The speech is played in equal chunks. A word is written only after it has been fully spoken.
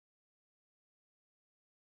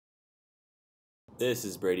This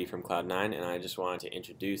is Brady from Cloud9, and I just wanted to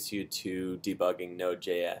introduce you to debugging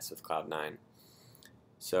Node.js with Cloud9.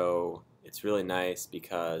 So it's really nice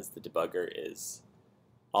because the debugger is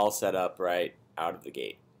all set up right out of the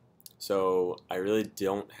gate. So I really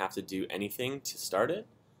don't have to do anything to start it.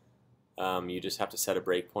 You just have to set a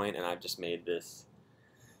breakpoint, and I've just made this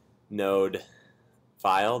Node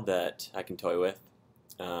file that I can toy with,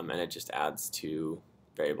 and it just adds two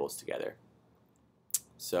variables together.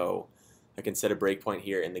 So I can set a breakpoint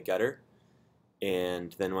here in the gutter,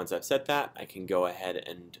 and then once I've set that, I can go ahead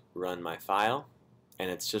and run my file, and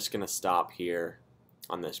it's just going to stop here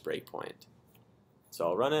on this breakpoint. So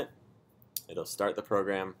I'll run it, it'll start the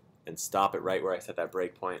program and stop it right where I set that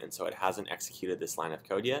breakpoint, and so it hasn't executed this line of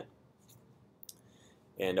code yet.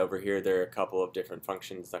 And over here there are a couple of different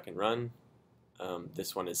functions that can run.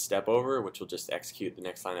 This one is step over, which will just execute the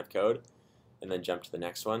next line of code and then jump to the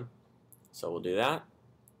next one. So we'll do that.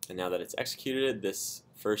 And now that it's executed, this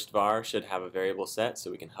first var should have a variable set,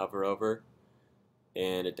 so we can hover over,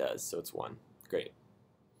 and it does, so it's 1. Great.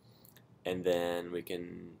 And then we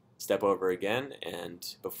can step over again,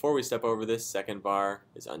 and before we step over this, second var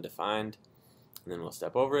is undefined, and then we'll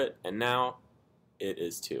step over it, and now it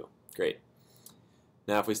is 2. Great.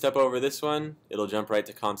 Now if we step over this one, it'll jump right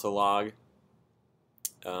to console log,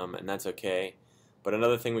 and that's okay. But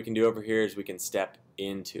another thing we can do over here is we can step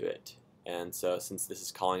into it. And so since this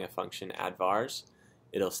is calling a function add vars,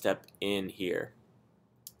 it'll step in here.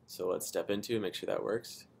 So let's step into, make sure that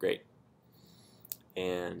works. Great.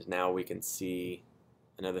 And now we can see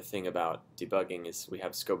another thing about debugging is we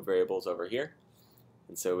have scope variables over here.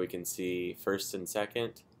 And so we can see first and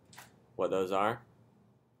second what those are.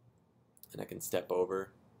 And I can step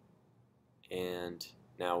over, and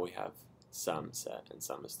now we have sum set, and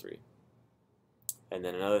sum is 3. And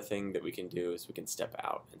then another thing that we can do is we can step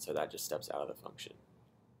out, and so that just steps out of the function.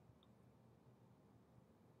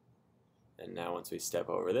 And now once we step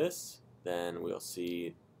over this, then we'll see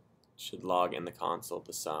it should log in the console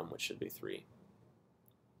the sum, which should be 3.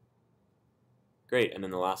 Great, and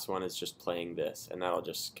then the last one is just playing this, and that'll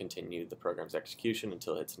just continue the program's execution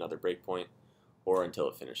until it hits another breakpoint or until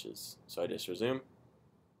it finishes. So I just resume,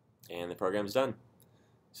 and the program's done.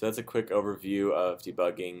 So that's a quick overview of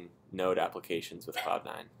debugging Node applications with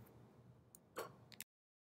Cloud9.